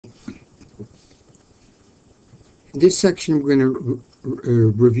In this section, we're going to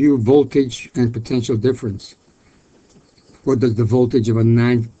review voltage and potential difference. What does the voltage of a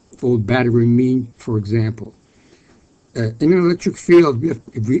 9-volt battery mean, for example? In an electric field,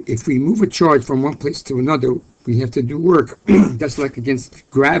 if we move a charge from one place to another, we have to do work. That's like against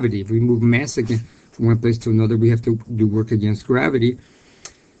gravity. If we move mass from one place to another, we have to do work against gravity.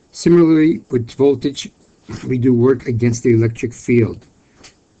 Similarly, with voltage, we do work against the electric field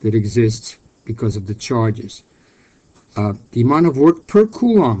that exists because of the charges. The amount of work per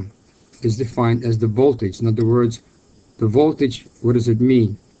coulomb is defined as the voltage. In other words, the voltage, what does it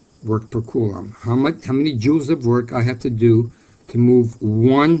mean? Work per coulomb. How many joules of work I have to do to move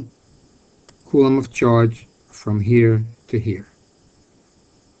 1 coulomb of charge from here to here.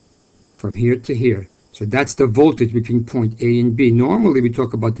 From here to here. So that's the voltage between point A and B. Normally we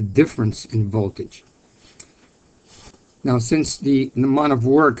talk about the difference in voltage. Now since the amount of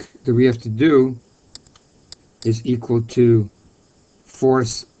work that we have to do is equal to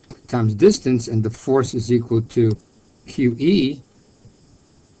force times distance, and the force is equal to QE,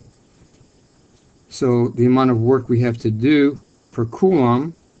 so the amount of work we have to do per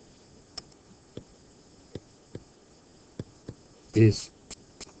coulomb is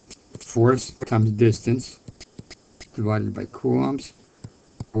force times distance divided by coulombs,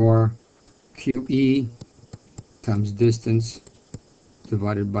 or QE times distance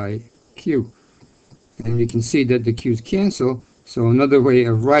divided by Q. And you can see that the Q's cancel, so another way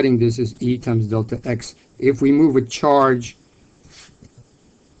of writing this is E times delta X. If we move a charge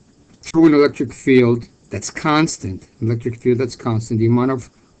through an electric field that's constant, the amount of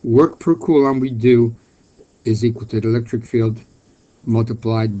work per coulomb we do is equal to the electric field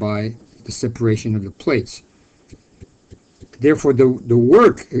multiplied by the separation of the plates. Therefore, the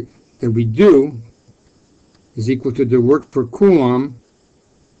work that we do is equal to the work per coulomb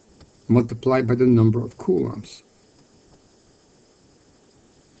multiplied by the number of coulombs.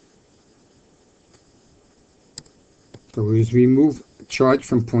 So as we move a charge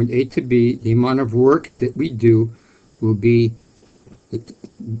from point A to B, the amount of work that we do will be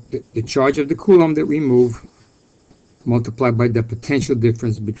the charge of the coulomb that we move multiplied by the potential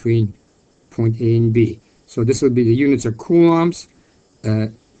difference between point A and B. So this will be, the units are coulombs. A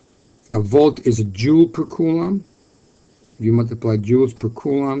volt is a joule per coulomb. If you multiply joules per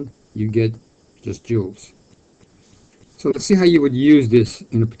coulomb, you get just joules. So let's see how you would use this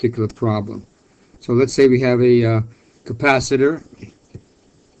in a particular problem. So let's say we have a capacitor,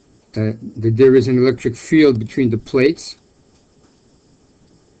 that there is an electric field between the plates,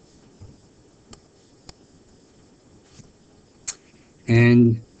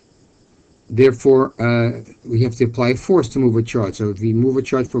 and therefore we have to apply force to move a charge. So if we move a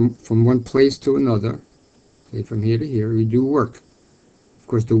charge from one place to another, say from here to here, we do work. Of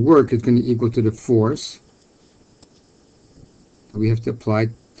course, the work is going to equal to the force we have to apply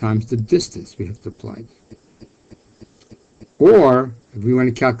times the distance we have to apply. Or, if we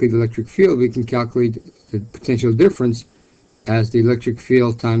want to calculate the electric field, we can calculate the potential difference as the electric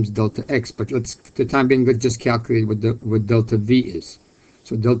field times delta X. But let's, for the time being, let's just calculate what delta V is.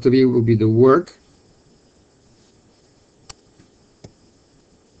 So delta V will be the work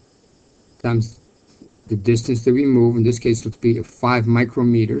times the distance that we move. In this case, let's be 5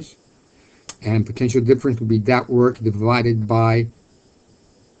 micrometers. And potential difference will be that work divided by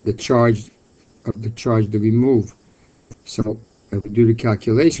the charge that we move. So if we do the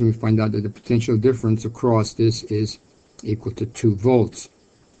calculation, we find out that the potential difference across this is equal to 2 volts.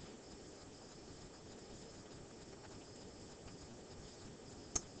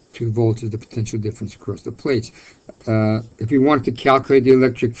 Volts is the potential difference across the plates. If we want to calculate the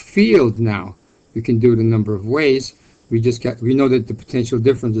electric field now, we can do it a number of ways. We know that the potential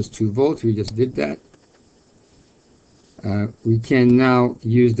difference is 2 volts. We just did that. We can now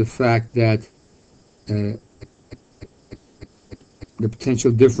use the fact that the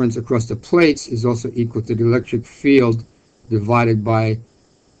potential difference across the plates is also equal to the electric field divided by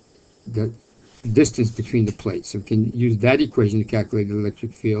the distance between the plates. So we can use that equation to calculate the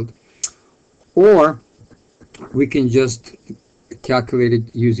electric field. Or we can just calculate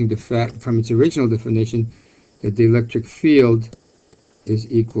it using the fact from its original definition that the electric field is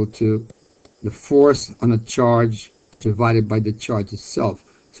equal to the force on a charge divided by the charge itself.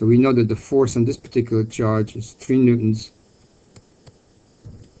 So we know that the force on this particular charge is 3 newtons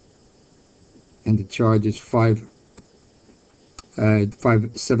and the charge is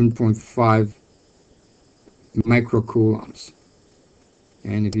 7.5 microcoulombs.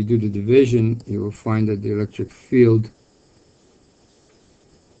 And if you do the division, you will find that the electric field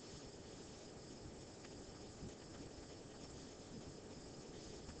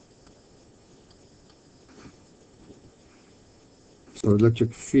So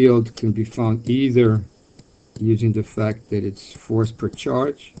electric field can be found either using the fact that it's force per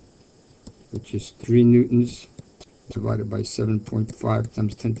charge, which is 3 newtons divided by 7.5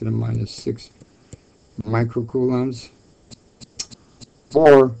 times 10 to the minus 6 microcoulombs,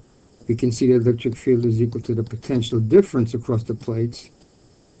 or we can see the electric field is equal to the potential difference across the plates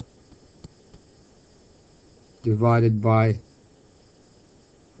divided by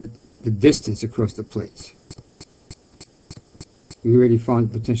the distance across the plates. We already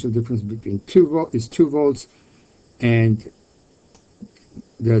found the potential difference between 2 volts and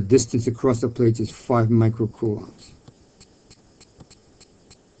the distance across the plates is 5 microcoulombs.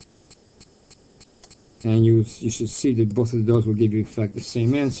 And you should see that both of those will give you in fact the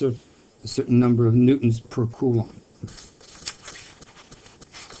same answer, a certain number of newtons per coulomb.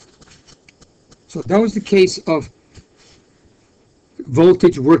 So that was the case of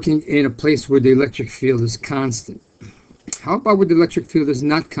voltage working in a place where the electric field is constant. How about when the electric field is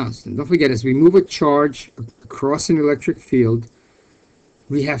not constant? Don't forget, as we move a charge across an electric field,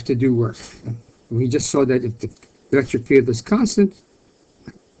 we have to do work. We just saw that if the electric field is constant,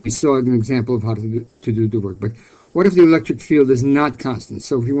 we saw an example of how to do the work. But what if the electric field is not constant?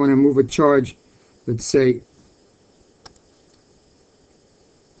 So if you want to move a charge, let's say,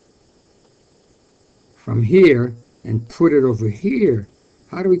 from here and put it over here,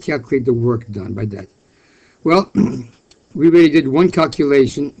 how do we calculate the work done by that? Well, we already did one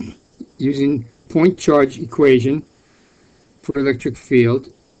calculation using point charge equation for electric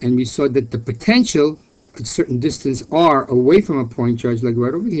field, and we saw that the potential at a certain distance r away from a point charge, like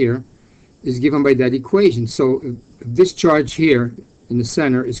right over here, is given by that equation. So if this charge here in the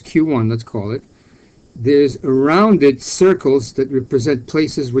center is Q1, let's call it, there's around it circles that represent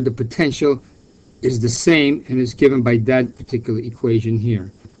places where the potential is the same and is given by that particular equation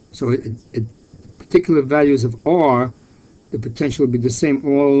here. So at particular values of r, the potential will be the same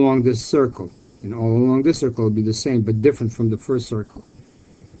all along this circle, and all along this circle will be the same but different from the first circle.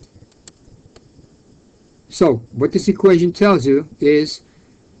 So what this equation tells you is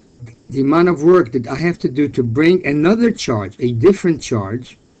the amount of work that I have to do to bring another charge, a different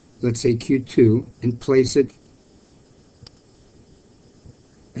charge, let's say Q2, and place it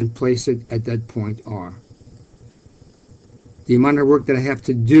at that point R. The amount of work that I have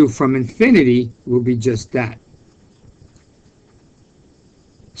to do from infinity will be just that.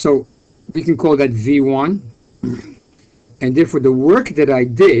 So we can call that V1, and therefore the work that I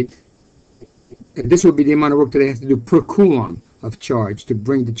did, and this will be the amount of work that I have to do per coulomb of charge to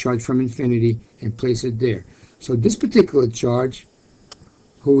bring the charge from infinity and place it there. So this particular charge,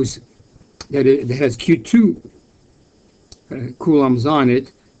 that has Q2 coulombs on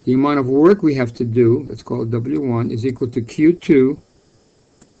it, the amount of work we have to do, let's call it W1, is equal to Q2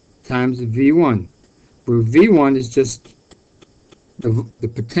 times V1, where V1 is just the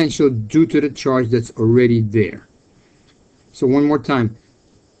potential due to the charge that's already there. So one more time.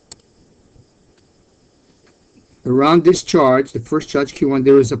 Around this charge, the first charge Q1,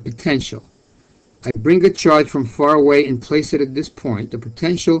 there is a potential. I bring a charge from far away and place it at this point. The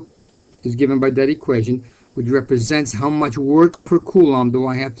potential is given by that equation, which represents how much work per coulomb do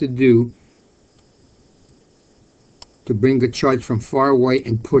I have to do to bring the charge from far away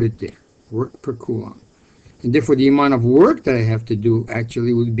and put it there. Work per coulomb. And therefore the amount of work that I have to do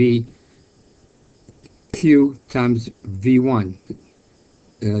actually would be Q times V1.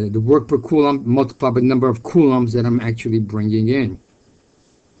 The work per coulomb multiplied by the number of coulombs that I'm actually bringing in.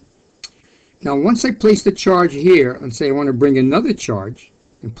 Now once I place the charge here, let's say I want to bring another charge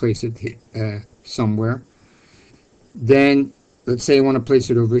and place it somewhere, then let's say I want to place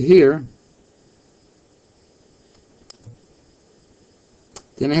it over here,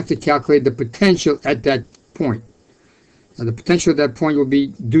 then I have to calculate the potential at that point. Now the potential at that point will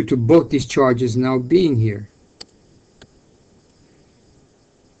be due to both these charges now being here.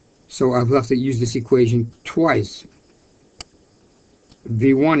 So I'll have to use this equation twice.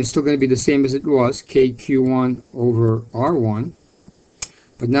 V1 is still going to be the same as it was, KQ1 over R1.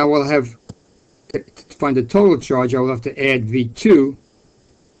 But now we'll have, to find the total charge, I will have to add V2,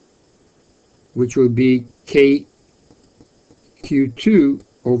 which will be KQ2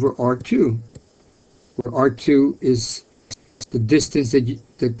 over R2, where R2 is the distance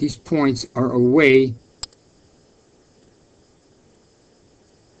that these points are away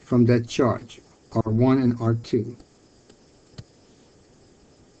from that charge, R1 and R2.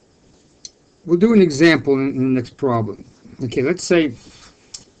 We'll do an example in the next problem. Okay, let's say,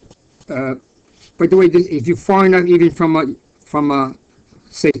 by the way, if you're far enough even from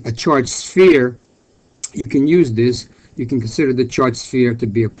say a charged sphere, you can use this. You can consider the charged sphere to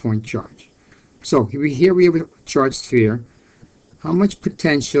be a point charge. So here we have a charged sphere. how much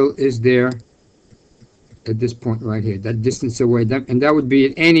potential is there at this point right here, that distance away, and that would be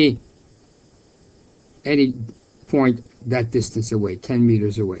at any point that distance away, 10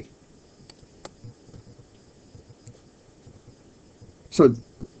 meters away. So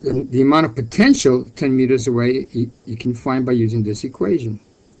the amount of potential 10 meters away you can find by using this equation.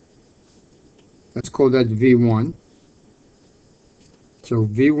 Let's call that V1. So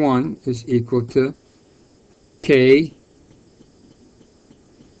V1 is equal to K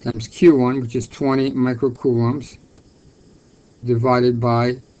times Q1, which is 20 microcoulombs, divided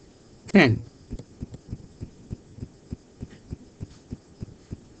by 10.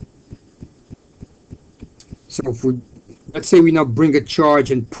 So if let's say we now bring a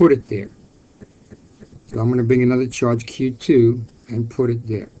charge and put it there. So I'm going to bring another charge, Q2, and put it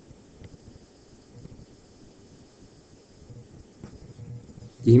there.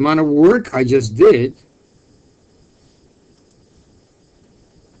 The amount of work I just did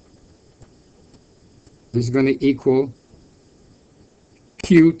is going to equal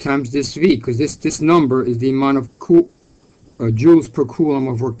Q times this V, because this number is the amount of joules per coulomb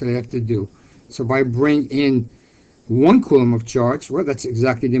of work that I have to do. So if I bring in 1 coulomb of charge, well, that's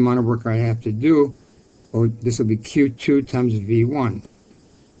exactly the amount of work I have to do, or this will be Q2 times V1.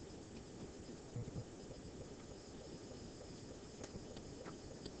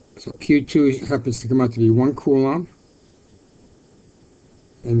 So Q2 happens to come out to be 1 coulomb,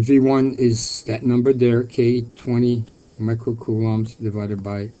 and V1 is that number there, K, 20 microcoulombs divided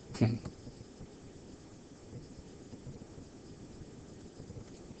by 10.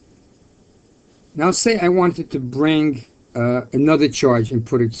 Now say I wanted to bring another charge and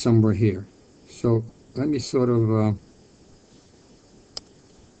put it somewhere here. So let me sort of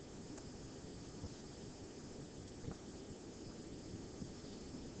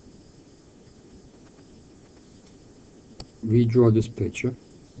redraw this picture.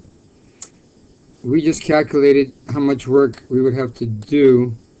 We just calculated how much work we would have to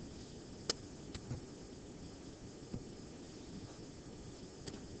do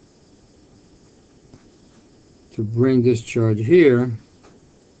to bring this charge here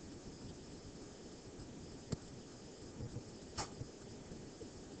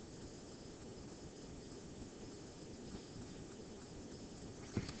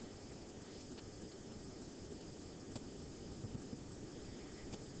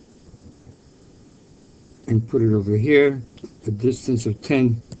and put it over here, a distance of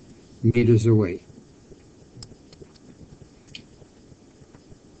 10 meters away.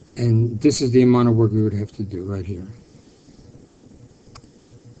 And this is the amount of work we would have to do right here.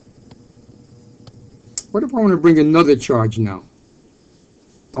 What if I want to bring another charge now?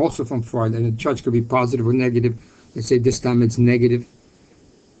 Also from far, and the charge could be positive or negative. Let's say this time it's negative.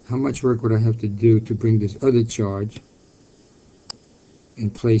 How much work would I have to do to bring this other charge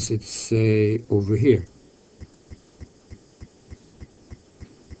and place it, say, over here?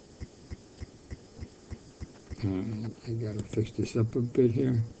 I gotta fix this up a bit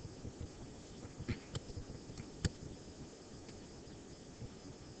here.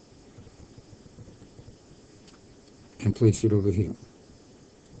 And place it over here.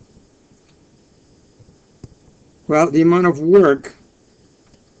 Well, the amount of work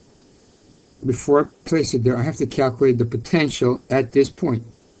before I place it there, I have to calculate the potential at this point.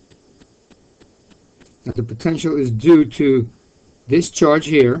 Now the potential is due to this charge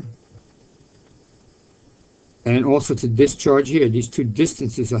here and also to this charge here. These two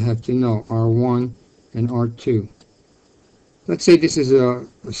distances I have to know, R1 and R2. Let's say this is a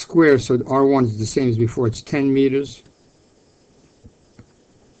square, so R1 is the same as before. It's 10 meters.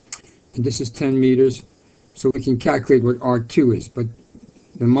 And this is 10 meters. So we can calculate what R2 is. But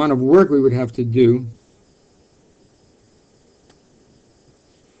the amount of work we would have to do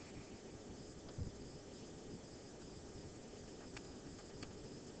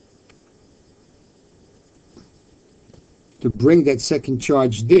to bring that second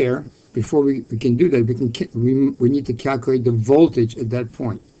charge there, before we can do that, we need to calculate the voltage at that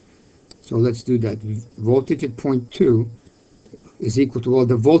point. So let's do that. Voltage at point 2 is equal to, well,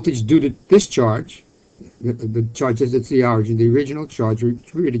 the voltage due to this charge, the charge that's the origin, the original charge, we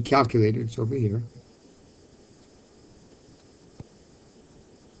already calculated, it's over here,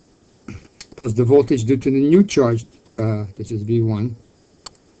 plus the voltage due to the new charge, this is V1,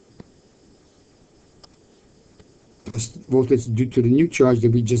 plus voltage due to the new charge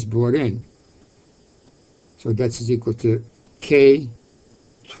that we just brought in. So that's equal to K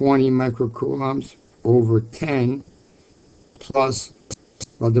 20 microcoulombs over 10 plus,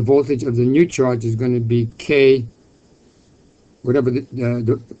 well, the voltage of the new charge is going to be K, whatever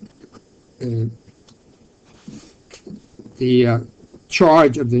the the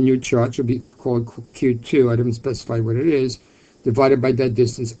charge of the new charge will be called Q2, I didn't specify what it is, divided by that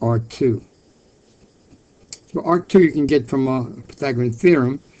distance R2. So R2 you can get from Pythagorean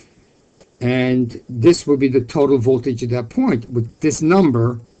theorem, and this will be the total voltage at that point. With this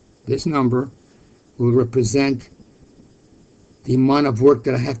number will represent the amount of work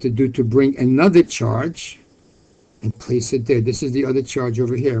that I have to do to bring another charge and place it there. This is the other charge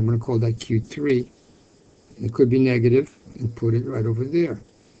over here. I'm going to call that Q3. It could be negative, and put it right over there.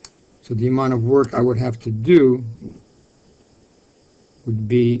 So the amount of work I would have to do would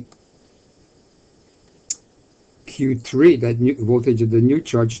be Q3, that new voltage of the new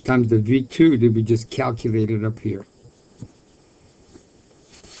charge, times the V2 that we just calculated up here.